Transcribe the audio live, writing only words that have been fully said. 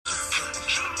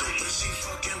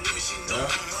All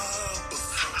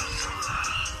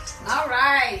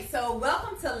right, so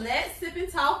welcome to Let's Sip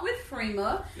and Talk with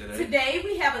Freema. Today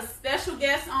we have a special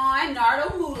guest on,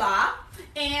 Nardo Moolah,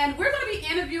 and we're going to be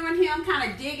interviewing him, kind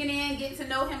of digging in, getting to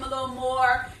know him a little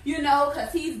more, you know,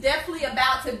 because he's definitely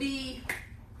about to be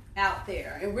out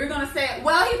there. And we're going to say,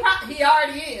 well, he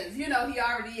already is, you know, he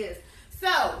already is.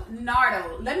 So,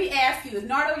 Nardo, let me ask you, is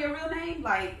Nardo your real name?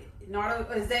 Like, Nardo,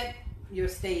 is that your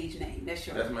stage name? That's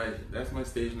my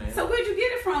stage name. So where'd you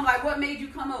get it from? Like, what made you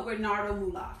come up with Nardo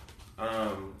Moolah?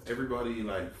 Everybody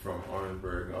like from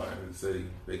Orangeburg, in the city,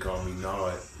 they call me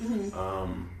Nod.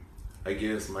 Mm-hmm. I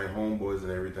guess my homeboys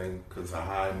and everything, because of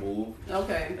how I move,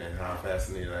 okay, and how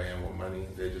fascinated I am with money,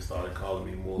 they just started calling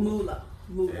me Moolah.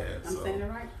 Moolah. Yeah, I'm saying it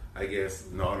right? I guess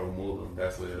Nardo Moolah,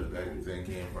 that's where that thing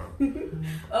came from.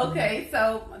 Okay,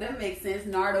 so that makes sense.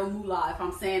 Nardo Moolah, if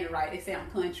I'm saying it right. They say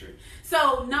I'm country.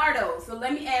 So, Nardo, so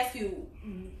let me ask you,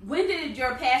 when did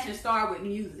your passion start with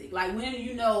music? Like, when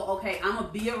you know, okay, I'm going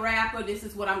to be a rapper, this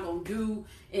is what I'm going to do,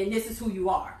 and this is who you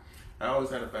are? I always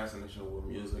had a fascination with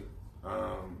music.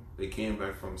 It came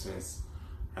back from since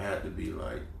I had to be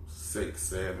like 6,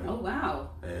 7. Oh, wow.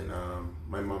 And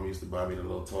my mom used to buy me the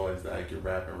little toys that I could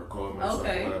rap and record myself,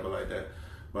 okay, or whatever like that.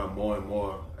 But more and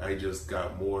more, I just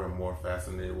got more and more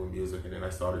fascinated with music, and then I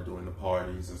started doing the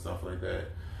parties and stuff like that.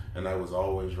 And I was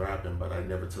always rapping, but I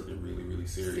never took it really, really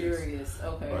serious.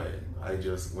 Okay. But I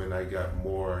just, when I got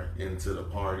more into the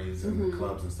parties and the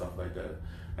clubs and stuff like that,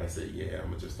 I said, yeah, I'm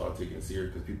gonna just start taking it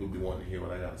serious because people be wanting to hear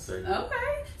what I gotta say.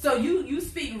 Okay. So you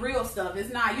speak real stuff. It's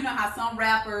not, you know how some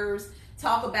rappers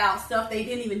talk about stuff they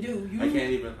didn't even do. I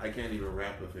can't even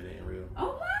rap if it ain't real.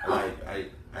 Oh wow.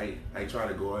 Like I try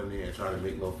to go in there and try to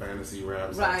make little fantasy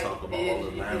raps right. and talk about all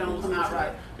the they don't come out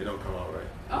right. They don't come out right.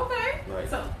 Okay. Like,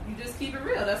 so you just keep it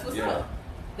real. That's what's up.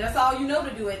 That's all you know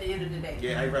to do at the end of the day.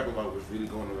 Yeah, I rap about what's really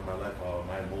going on in my life, all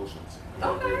my emotions,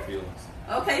 my real feelings.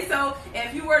 Okay, so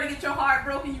if you were to get your heart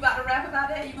broken, you about to rap about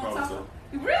that? You gonna talk? So.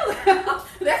 Really?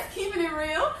 That's keeping it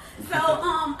real. So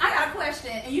I got a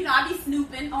question, and you know I be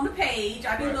snooping on the page,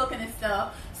 I be looking at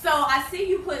stuff. So I see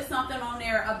you put something on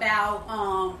there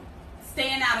about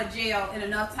staying out of jail in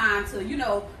enough time to, you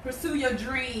know, pursue your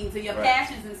dreams and your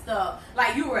passions and stuff.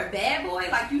 Like you were a bad boy,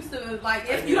 like you used to, like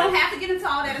if you don't have to get into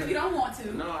all that if you don't want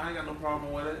to. No, I ain't got no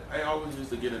problem with it. I always used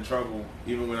to get in trouble,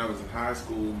 even when I was in high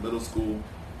school, middle school.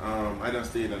 I done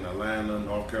stayed in Atlanta,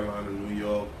 North Carolina, New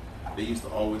York. They used to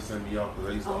always send me off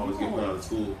because I used to always get put out of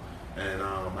school. And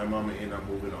my mama ended up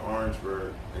moving to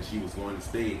Orangeburg, and she was going to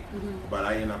state. But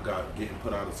I ended up getting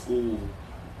put out of school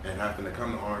and having to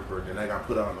come to Orangeburg. Then I got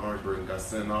put out in Orangeburg and got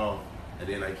sent off. And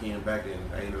then I came back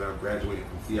and I ended up graduating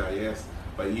from CIS.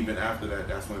 But even after that,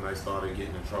 that's when I started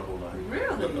getting in trouble, like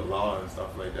with the law and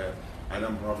stuff like that. I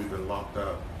done probably been locked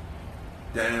up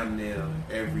damn near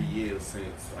every year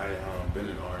since I been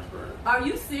in Orangeburg. Are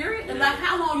you serious? Yeah. Like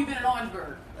how long you been in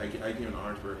Orangeburg? I came to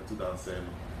Orangeburg in 2007.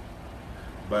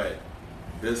 But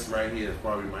this right here is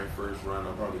probably my first run.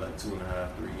 I'm probably like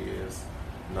 2.5, 3 years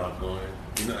not going.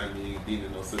 You know what I mean? Being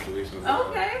in those situations.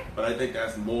 Okay. But I think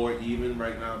that's more even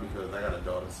right now because I got a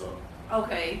daughter, so.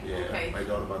 Okay. Yeah. Okay. My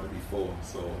daughter about to be 4,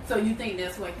 so. So you think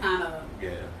that's what kind of.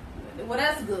 Yeah. Well,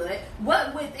 that's good.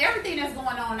 What with everything that's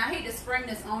going on, I hate to spring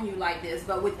this on you like this,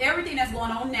 but with everything that's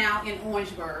going on now in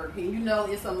Orangeburg, and you know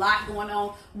it's a lot going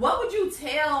on, what would you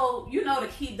tell, you know, to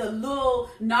keep the little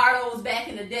Nardos back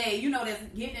in the day, you know, that's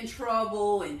getting in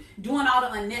trouble and doing all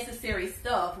the unnecessary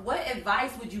stuff? What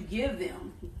advice would you give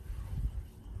them?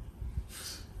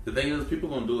 The thing is, people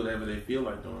gonna do whatever they feel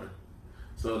like doing.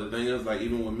 So the thing is, like,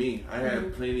 even with me, I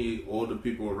had plenty older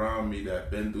people around me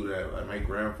that been through that, like my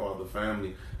grandfather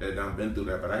family that done been through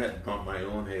that, but I had to bump my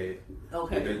own head.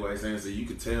 Okay. You dig what I'm saying? So you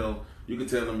could tell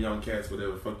them young cats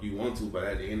whatever the fuck you want to, but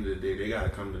at the end of the day, they gotta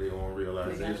come to their own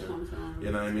realization.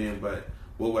 You know what I mean? But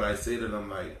what would I say to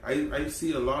them? Like, I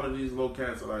see a lot of these little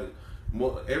cats, like,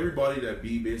 everybody that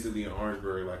be basically in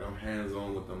Orangeburg, like I'm hands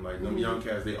on with them. Like them young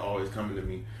cats, they always coming to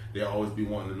me. They always be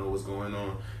wanting to know what's going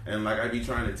on. And like I be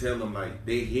trying to ttell them, like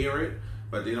they hear it,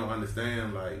 but they don't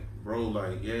understand. Like, bro,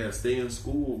 like stay in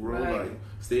school, bro. Right. Like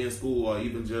stay in school, or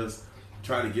even just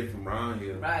try to get from around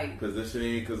here. Right. Because this shit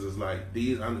ain't. Because it's like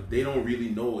they don't really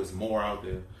know it's more out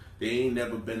there. They ain't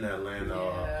never been to Atlanta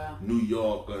or New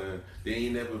York, and they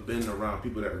ain't never been around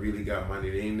people that really got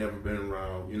money. They ain't never been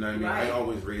around, you know what I mean? Right. I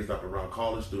always raised up around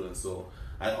college students, so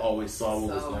I always saw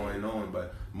what was going on,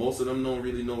 but most of them don't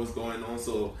really know what's going on.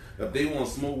 So if they want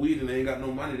to smoke weed and they ain't got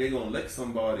no money, they gonna lick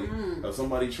somebody. If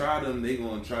somebody try them, they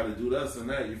gonna try to do this and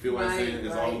that. You feel what I'm saying?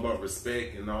 It's all about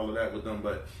respect and all of that with them,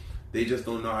 but they just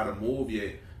don't know how to move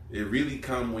yet. it really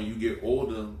come when you get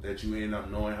older that you end up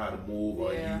knowing how to move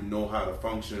or Yeah. you know how to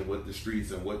function with the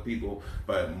streets and what people.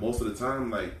 But most of the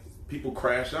time, like, people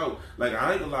crash out. Like,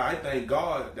 I ain't gonna lie, I thank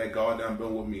God that God done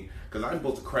been with me, because I'm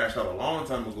supposed to crash out a long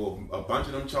time ago. A bunch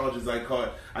of them charges I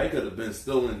caught, I could have been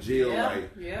still in jail,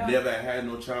 never had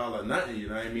no child or nothing, you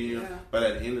know what I mean? Yeah. But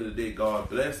at the end of the day, God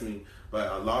bless me. But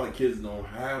a lot of kids don't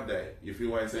have that. You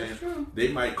feel what I'm saying? That's true. They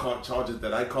might caught charges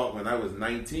that I caught when I was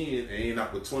 19 and end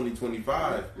up with 20,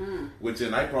 25, which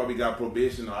then I probably got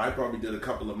probation or I probably did a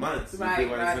couple of months. You feel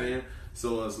what I'm saying?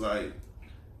 So it's like,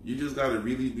 you just got to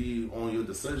really be on your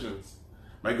decisions.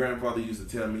 My grandfather used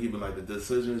to tell me, he'd be like, the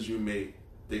decisions you make,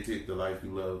 they take the life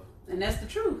you love. And that's the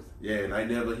truth. Yeah,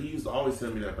 and he used to always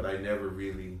tell me that, but I never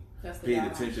really paid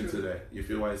attention to that. You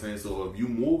feel what I'm saying? So if you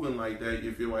moving like that,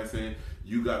 you feel what I'm saying?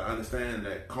 You got to understand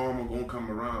that karma going to come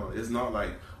around. It's not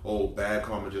like, oh, bad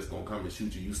karma just going to come and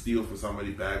shoot you. You steal from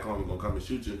somebody, bad karma going to come and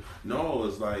shoot you. No,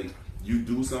 it's like, you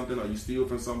do something or you steal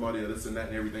from somebody or this and that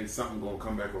and everything, something gonna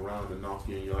come back around and knock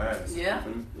you in your ass. Yeah,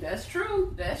 that's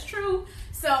true. That's true.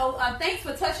 So thanks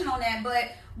for touching on that.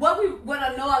 But what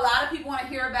I know a lot of people want to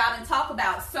hear about and talk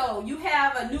about. So you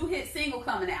have a new hit single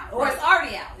coming out, or it's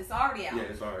already out. It's already out. Yeah,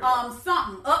 it's already out.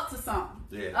 Something up to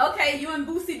something. Yeah. Okay, you and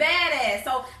Boosie Badass.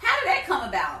 So how did that come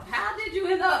about? How did you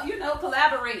end up,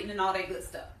 collaborating and all that good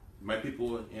stuff? My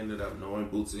people ended up knowing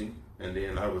Boosie. And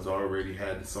then I was already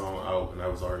had the song out, and I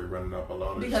was already running up a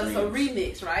lot of because it's a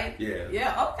remix, right? Yeah.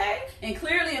 Yeah. Okay. And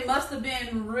clearly, it must have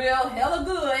been real hella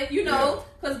good,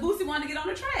 because Boosie wanted to get on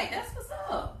the track. That's what's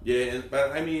up. Yeah,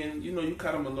 but I mean, you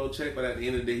cut him a little check, but at the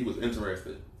end of the day, he was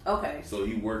interested. Okay. So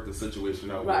he worked the situation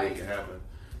out where it could happen.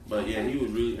 But yeah, he was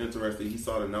really interested. He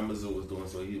saw the numbers it was doing,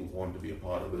 so he wanted to be a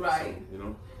part of it. Right.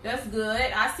 So, That's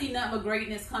good. I see nothing but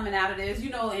greatness coming out of this,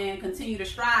 and continue to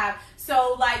strive.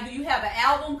 So, like, do you have an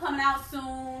album coming out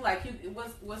soon? Like,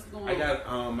 what's going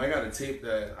on? I got a tape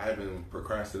that I've been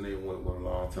procrastinating with a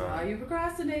long time. Why are you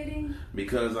procrastinating?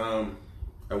 Because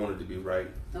I want it to be right.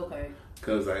 Okay.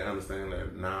 Because I understand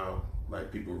that now,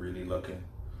 like, people really looking,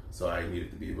 so I need it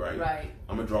to be right. Right.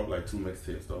 I'm gonna drop like 2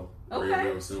 mixtapes though,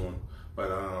 real soon.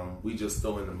 But we just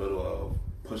still in the middle of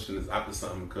pushing this out to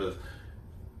something, because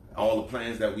all the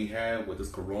plans that we had with this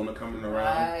corona coming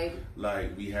around,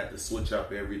 like, we had to switch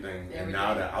up everything. And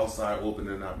now that outside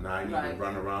opening up, now I need to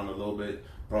run around a little bit,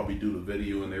 probably do the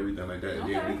video and everything like that. And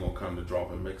then we're going to come to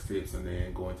dropping mixtapes and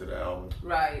then go into the album.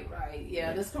 Right.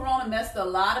 Yeah, this corona messed a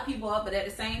lot of people up, but at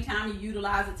the same time, you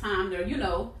utilize the time to, Yeah,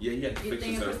 you have to fix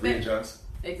yourself, readjust.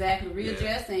 Exactly,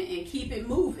 readjust and keep it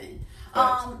moving.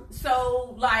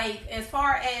 So, like, as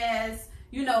far as,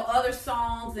 other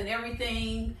songs and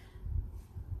everything,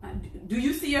 do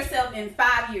you see yourself in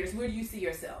 5 years? Where do you see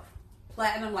yourself?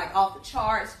 Platinum, like, off the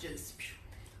charts, just...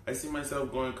 I see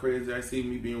myself going crazy. I see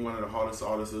me being one of the hardest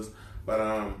artists, but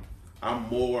I'm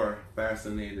more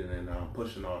fascinated in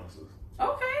pushing artists.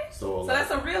 Okay. So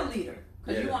that's a real leader,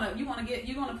 because you want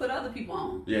to put other people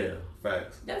on. Yeah,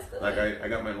 facts. That's good. Like, I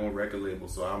got my own record label,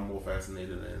 so I'm more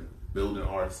fascinated in building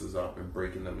artists up and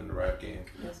breaking them in the rap game.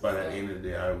 But at the end of the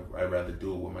day, I'd rather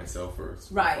do it with myself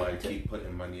first. Right. Before I keep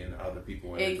putting money into other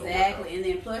people. Exactly. And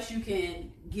then plus you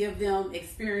can give them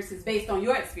experiences based on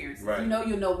your experiences. Right.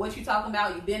 You know what you're talking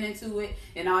about, you've been into it,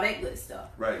 and all that good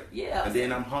stuff. Right. Yeah. And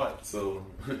then I'm hot, so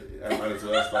I might as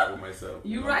well start with myself.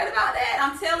 You're right about that.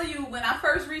 I'm telling you, when I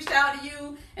first reached out to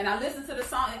you and I listened to the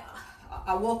song,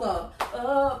 I woke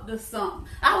up the song.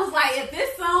 I was like, if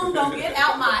this song don't get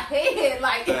out my head,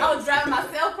 like, I was driving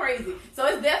myself crazy. So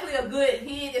it's definitely a good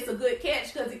hit. It's a good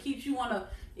catch, because it keeps you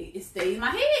it stays in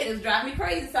my head. It's driving me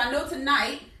crazy. So I know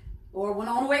tonight, or when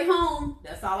on the way home,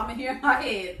 that's all I'm gonna hear in my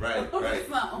head. Right.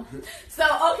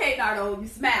 So, okay, Nardo, you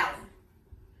smiling.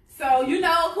 So,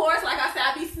 of course, like I said,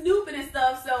 I be snooping and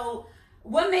stuff. So,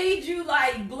 what made you,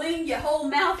 like, bling your whole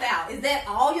mouth out? Is that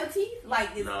all your teeth?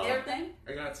 Like, is everything?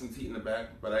 I got some teeth in the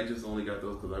back, but I just only got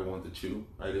those because I wanted to chew.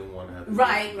 I didn't want to have to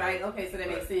Right. Okay, so that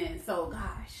makes sense. So,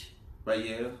 gosh. But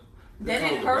yeah. That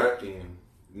didn't hurt?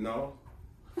 No.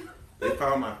 They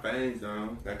found my fangs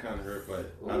down. That kind of hurt,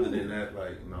 but other than that,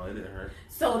 like, no, it didn't hurt.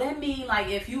 So that mean, like,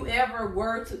 if you ever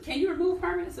were to... Can you remove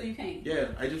permanents, or you can't? Yeah,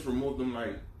 I just removed them,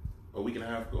 like, a week and a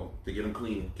half ago to get them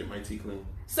clean, get my teeth clean.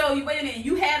 So, wait a minute,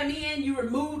 you had them in, you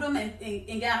removed them,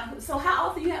 and got them... So how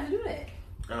often you have to do that?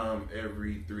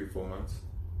 Every 3 or 4 months.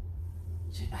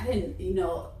 I didn't,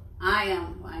 I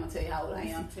ain't gonna tell you how old I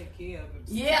am. Take care of it.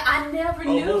 Yeah, I never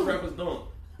knew. Most rappers don't.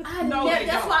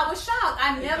 That's why I was shocked.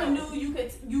 I never knew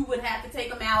you would have to take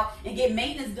them out and get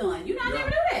maintenance done. I never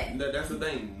knew that. That's the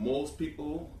thing. Most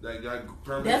people that got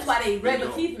permits... That's why they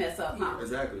regular teeth mess up, huh?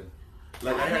 Exactly.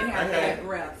 Like I had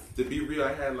reps. To be real,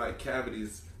 I had like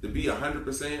cavities. To be 100%,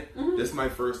 this is my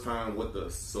first time with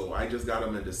this. So I just got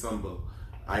them in December.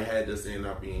 I had this end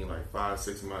up being like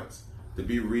 5-6 months. To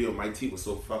be real, my teeth was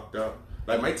so fucked up.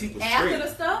 Like my teeth was straight. After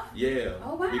the stuff? Yeah.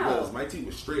 Oh wow. Because my teeth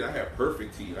was straight. I had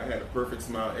perfect teeth. I had a perfect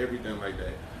smile, everything like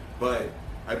that. But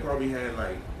I probably had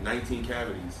like 19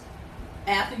 cavities.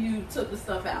 After you took the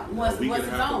stuff out, what's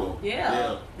it on?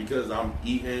 Yeah, because I'm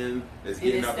eating, it's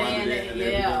getting up under there and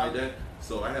everything like that.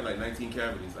 So I had like 19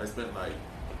 cavities. I spent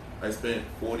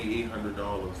 $4,800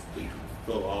 to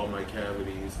fill all my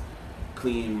cavities,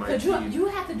 clean my teeth. You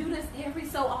have to do this every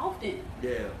so often.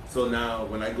 Yeah. So now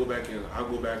when I go back in, I'll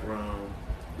go back around.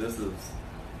 This is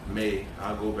May.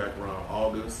 I'll go back around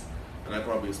August, and I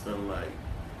probably spend like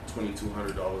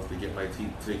 $2,200 to get my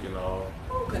teeth taken off,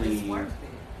 clean.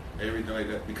 Everything like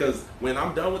that. Because when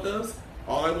I'm done with this,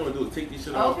 all I want to do is take these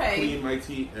shit off, clean my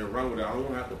teeth, and run with it. I don't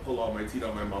want to have to pull all my teeth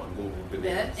out my mouth and go with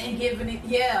bananas. And giving it,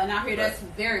 and I hear that's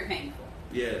very painful.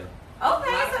 Yeah. Okay,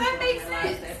 so that makes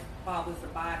sense. That bothers the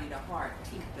body, the heart,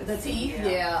 teeth. The teeth,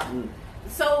 yeah.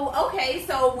 So, okay,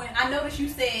 so when I noticed you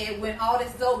said when all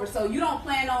this is over, so you don't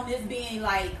plan on this being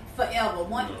like forever?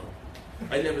 No.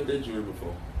 I never did jewelry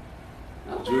before.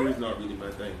 Okay. Jewelry's not really my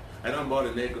thing. I done bought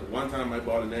a necklace. One time I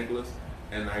bought a necklace,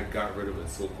 and I got rid of it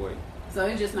so quick. So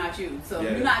it's just not you. So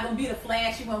you're not going to be the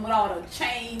flashy one with all the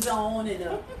chains on and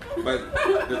the... But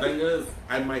the thing is,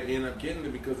 I might end up getting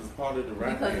it because it's part of the rap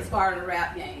game. Because it's part of the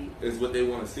rap game. It's what they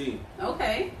want to see.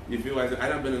 Okay. You feel like I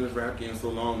done been in this rap game so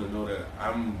long to know that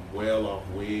I'm well off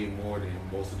way more than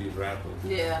most of these rappers.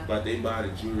 Yeah. But they buy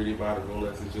the jewelry, they buy the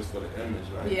Rolexes just for the image,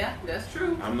 right? Yeah, that's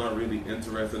true. I'm not really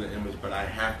interested in the image, but I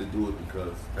have to do it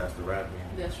because that's the rap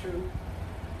game. That's true.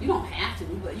 You don't have to,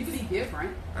 but you can be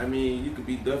different. I mean, you could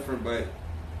be different, but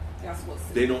that's what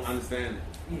they don't understand it.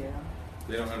 Yeah.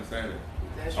 They don't understand it.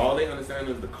 That's all true. they understand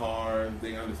is the cars,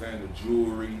 they understand the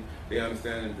jewelry, they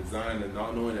understand the design, and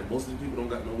not knowing that most of the people don't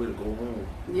got nowhere to go home.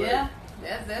 Yeah.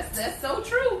 Right? That's so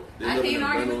true. I can't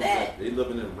argue with that. They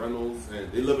living in rentals,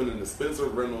 and they living in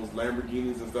expensive rentals,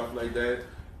 Lamborghinis and stuff like that,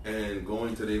 and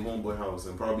going to their homeboy house,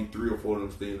 and probably 3 or 4 of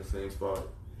them stay in the same spot.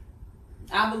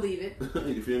 I believe it.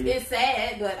 You feel me? It's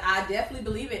sad, but I definitely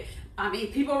believe it. I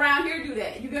mean, people around here do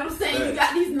that. You get what I'm saying? You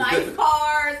got these nice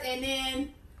cars, and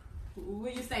then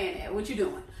where you staying at? What you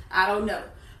doing? I don't know.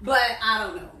 But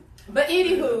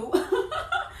anywho,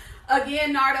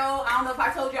 again, Nardo, I don't know if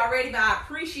I told you already, but I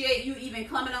appreciate you even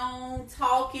coming on,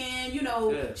 talking,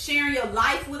 sharing your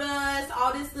life with us,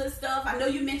 all this good stuff. I know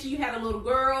you mentioned you had a little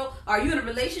girl. Are you in a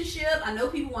relationship? I know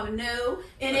people want to know.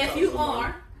 And if you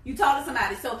are, you talk to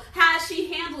somebody. So how is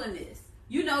she handling this?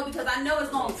 Because I know it's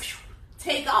going to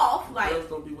take off. Like, girls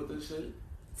don't be with this shit.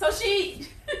 So she...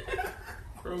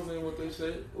 Girls ain't with this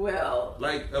shit. Well...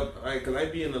 Cause I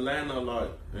be in Atlanta a lot,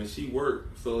 and she work,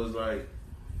 so it's like,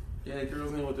 yeah,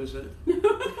 girls ain't with this shit.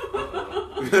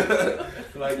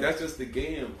 Like, that's just the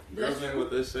game. Girls ain't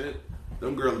with this shit.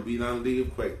 Them girls be down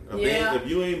leave quick. If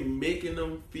you ain't making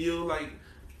them feel like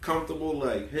comfortable,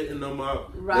 like hitting them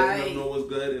up, letting them know what's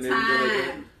good and everything like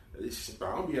that.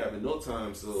 I don't be having no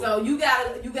time. So you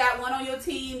got one on your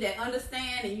team that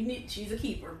understand, and she's a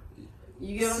keeper.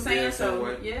 You get what I'm saying?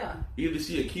 So yeah. Either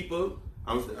she a keeper,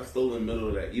 I'm still in the middle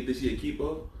of that. Either she a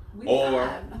keeper, or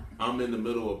I'm in the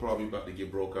middle of probably about to get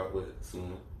broke up with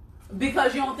soon.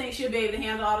 Because you don't think she'll be able to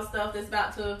handle all the stuff that's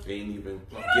about to... Ain't even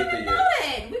get there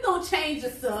yet. We're going to change the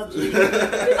subject.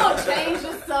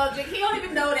 He don't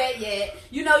even know that yet.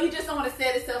 You just don't want to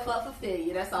set himself up for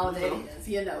failure. That's all that is,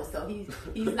 So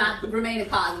he's not remaining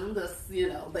positive.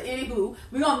 But anywho,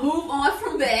 we're going to move on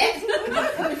from that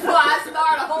before I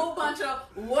start a whole bunch of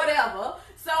whatever.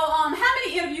 So how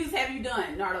many interviews have you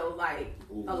done, Nardo? Like,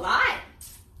 a lot?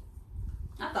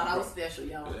 I thought I was special,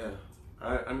 y'all. Yeah.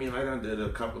 I done did a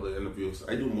couple of interviews.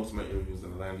 I do most of my interviews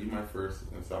in Atlanta. You my first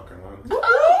in South Carolina. Well,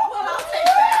 I'll take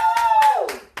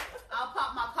that. I'll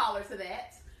pop my collar to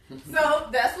that. So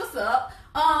that's what's up.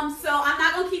 So I'm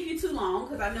not gonna keep you too long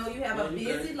because I know you have a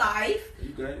busy life. You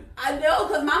good? I know,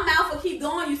 because my mouth will keep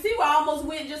going. You see where I almost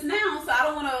went just now, so I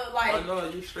don't want to Oh no,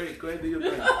 you straight. Go ahead, do your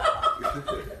thing.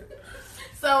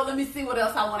 So let me see what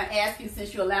else I want to ask you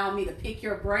since you're allowing me to pick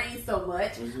your brain so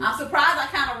much. Mm-hmm. I'm surprised I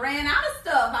kind of ran out of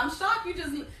stuff. I'm shocked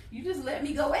you just let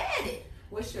me go at it.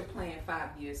 What's your plan 5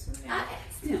 years from now? I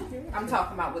asked him. I'm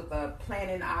talking about with the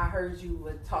planning. I heard you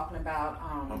were talking about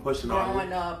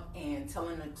growing up and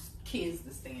telling the kids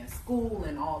to stay in school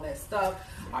and all that stuff.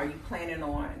 Are you planning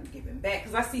on giving back?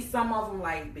 Because I see some of them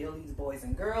like Billy's Boys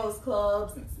and Girls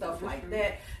Clubs and stuff like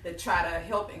that try to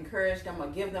help encourage them or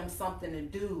give them something to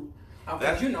do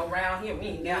Because around here we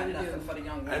ain't got nothing for the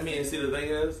young ones. I mean, see, the thing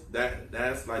is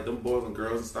that's like them boys and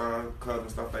girls and star club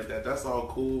and stuff like that. That's all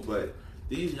cool, but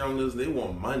these youngsters, they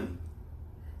want money.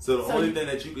 So the only thing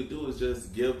that you could do is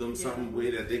just give them something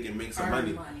way that they can make some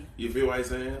money. You feel what I'm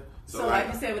saying? So like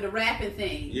you said with the rapping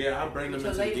thing. Yeah, I bring them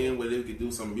into the game where they could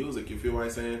do some music. You feel what I'm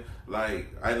saying? Like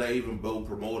I even build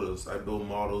promoters. I build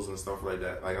models and stuff like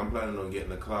that. Like I'm planning on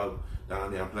getting a club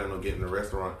down there. I'm planning on getting a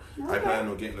restaurant. Okay. I plan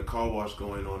on getting a car wash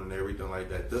going on and everything like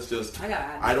that. That's just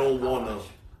I don't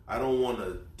want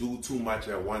to do too much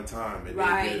at one time and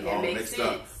then get it all mixed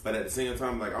up. But at the same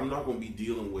time, like I'm not going to be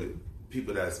dealing with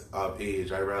people that's of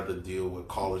age. I'd rather deal with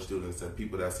college students and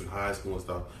people that's in high school and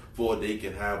stuff before they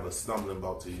can have a stumbling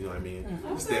block to, you know what I mean?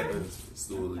 Mm-hmm. Stepping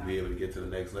stool to be able to get to the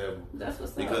next level. That's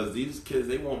what's because up. These kids,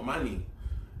 they want money.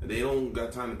 And they don't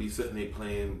got time to be sitting there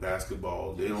playing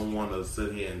basketball. They don't want to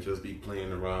sit here and just be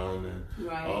playing around and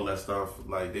all that stuff.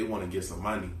 Like, they want to get some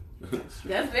money.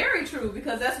 That's very true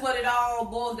because that's what it all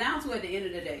boils down to at the end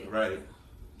of the day. Right.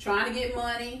 Trying to get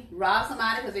money, rob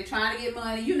somebody because they're trying to get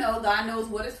money. You know, God knows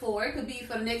what it's for. It could be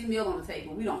for the next meal on the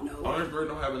table. We don't know. Orangeburg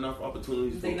don't have enough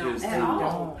opportunities for kids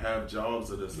to have jobs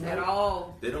of this. At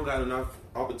all. They don't got enough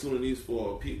opportunities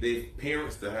for their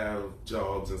parents to have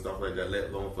jobs and stuff like that, let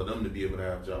alone for them to be able to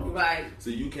have jobs. Right. So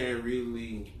you can't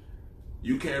really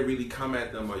come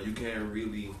at them or you can't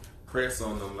really press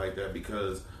on them like that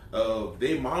because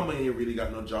their mama ain't really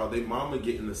got no job. Their mama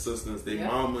getting assistance. Their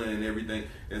mama and everything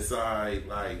inside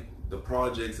like the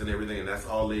projects and everything, and that's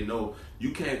all they know.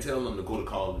 You can't tell them to go to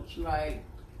college. Right.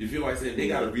 You feel what I'm saying? They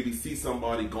got to really see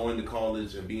somebody going to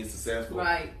college and being successful.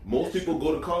 Right. Most people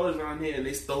go to college around here and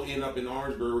they still end up in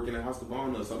Orangeburg working at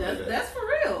Husqvarna or something like that. That's for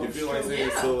real. You feel what I'm saying?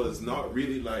 Yeah. So it's not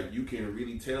really like you can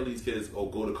really tell these kids, oh,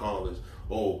 go to college,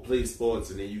 oh, play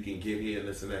sports, and then you can get here and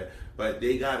this and that. But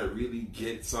they got to really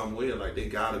get somewhere. Like, they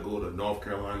got to go to North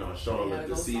Carolina or Charlotte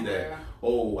to see that,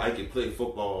 oh, I can play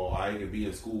football, I can be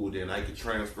in school, then I can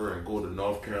transfer and go to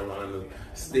North Carolina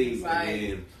State, and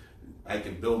then I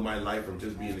can build my life from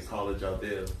just being in college out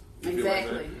there.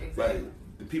 Exactly. But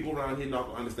the people around here not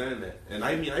going to understand that. And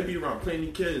I mean, I be around plenty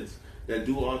of kids that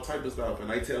do all type of stuff,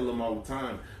 and I tell them all the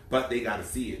time, but they got to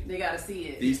see it. They got to see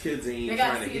it. These kids ain't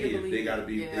trying to hear it. They got to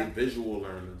be visual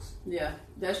learners. Yeah,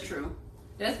 that's true.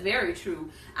 That's very true.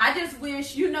 I just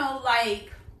wish,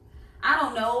 like, I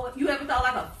don't know, if you ever thought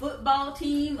like a football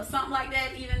team or something like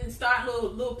that, even start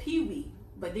little pee-wee.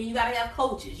 But then you got to have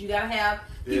coaches. You got to have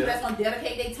people that's going to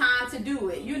dedicate their time to do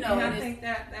it, And I think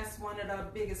that's one of the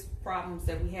biggest problems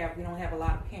that we have. We don't have a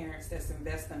lot of parents that's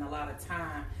investing a lot of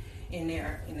time in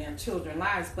their children's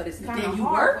lives. But it's kind of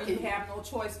hard when you have no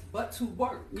choice but to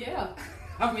work. Yeah.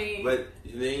 I mean, but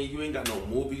then you ain't got no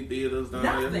movie theaters down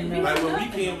nothing. there. Like when we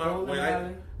came up,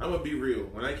 I'm gonna be real.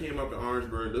 When I came up in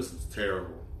Orangeburg, this was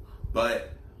terrible.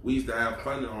 But we used to have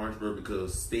fun in Orangeburg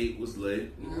because state was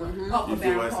lit. Mm-hmm. Up and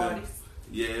down parties.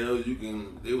 Yeah,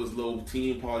 there was little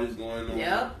teen parties going on.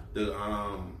 Yep.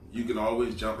 You can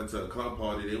always jump into a club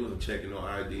party. They wasn't checking no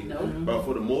ID. Nope. But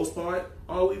for the most part,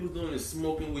 all we was doing is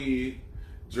smoking weed,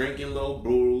 drinking little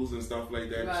brews and stuff like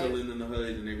that, chilling in the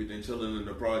hood and everything, chilling in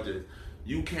the projects.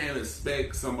 You can't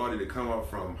expect somebody to come up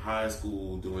from high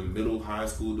school, doing middle high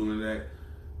school, doing that,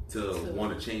 to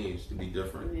want to change, to be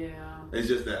different. Yeah. It's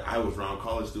just that I was around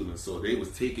college students, so they was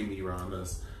taking me around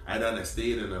us. I done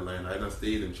stayed in Atlanta, I done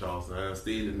stayed in Charleston, I done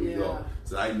stayed in New York,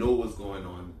 so I know what's going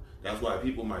on. That's why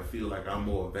people might feel like I'm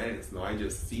more advanced. No, I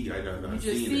just see, I done You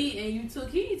just see it, and you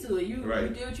took heed to it. You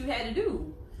did what you had to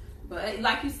do. But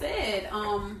like you said,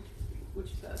 what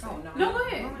you got to say? Oh, no, go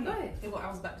ahead. I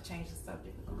was about to change the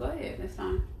subject. Go ahead, that's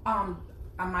fine.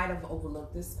 I might have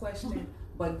overlooked this question,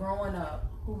 but growing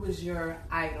up, who was your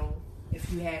idol,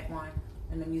 if you had one,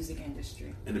 in the music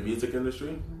industry? In the music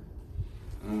industry?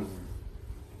 Mm-hmm.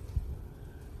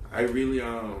 I really,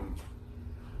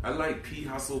 I like P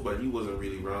Hustle, but he wasn't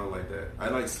really around like that. I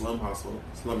like Slum Hustle,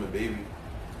 Slum and Baby.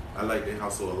 I like they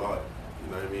hustle a lot.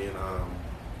 You know what I mean?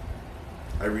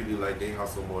 I really like they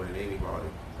hustle more than anybody.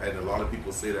 And a lot of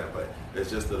people say that, but it's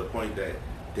just to the point that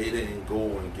they didn't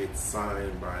go and get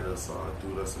signed by us or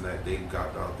do this and that. They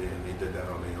got out there and they did that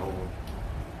on their own.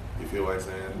 You feel what I'm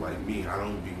saying? Like me, I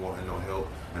don't be wanting no help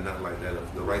and nothing like that.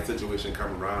 If the right situation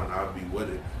come around, I'll be with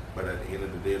it. But at the end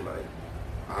of the day, like,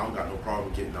 I don't got no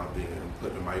problem getting out there and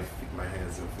putting my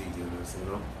hands and feet in this,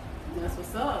 That's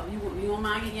what's up. You don't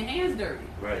mind getting your hands dirty.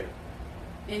 Right.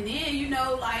 And then,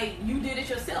 like, you did it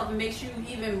yourself. It makes you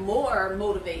even more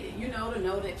motivated, to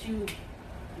know that you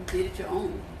did it your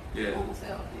own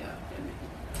self. Yeah.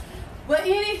 But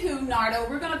anywho, Nardo,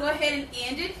 we're going to go ahead and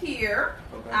end it here.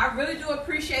 Okay. I really do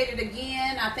appreciate it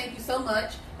again. I thank you so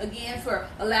much again for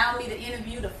allowing me to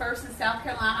interview the first in South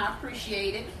Carolina. I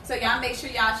appreciate it. So y'all make sure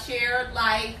y'all share,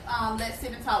 like, Let's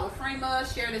Sip and Talk with Freema.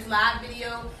 Share this live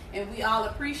video, and we all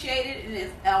appreciate it. And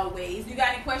as always, you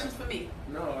got any questions for me?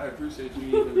 No, I appreciate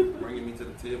you even bringing me to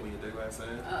the table. You dig what I'm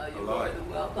saying? You're more than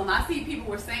welcome. I see people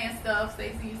were saying stuff.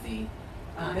 Stacey, you see?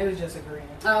 They was just agreeing.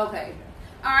 Okay.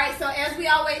 All right, so as we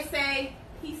always say,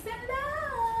 peace and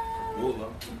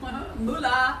love. Moolah.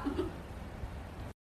 Moolah.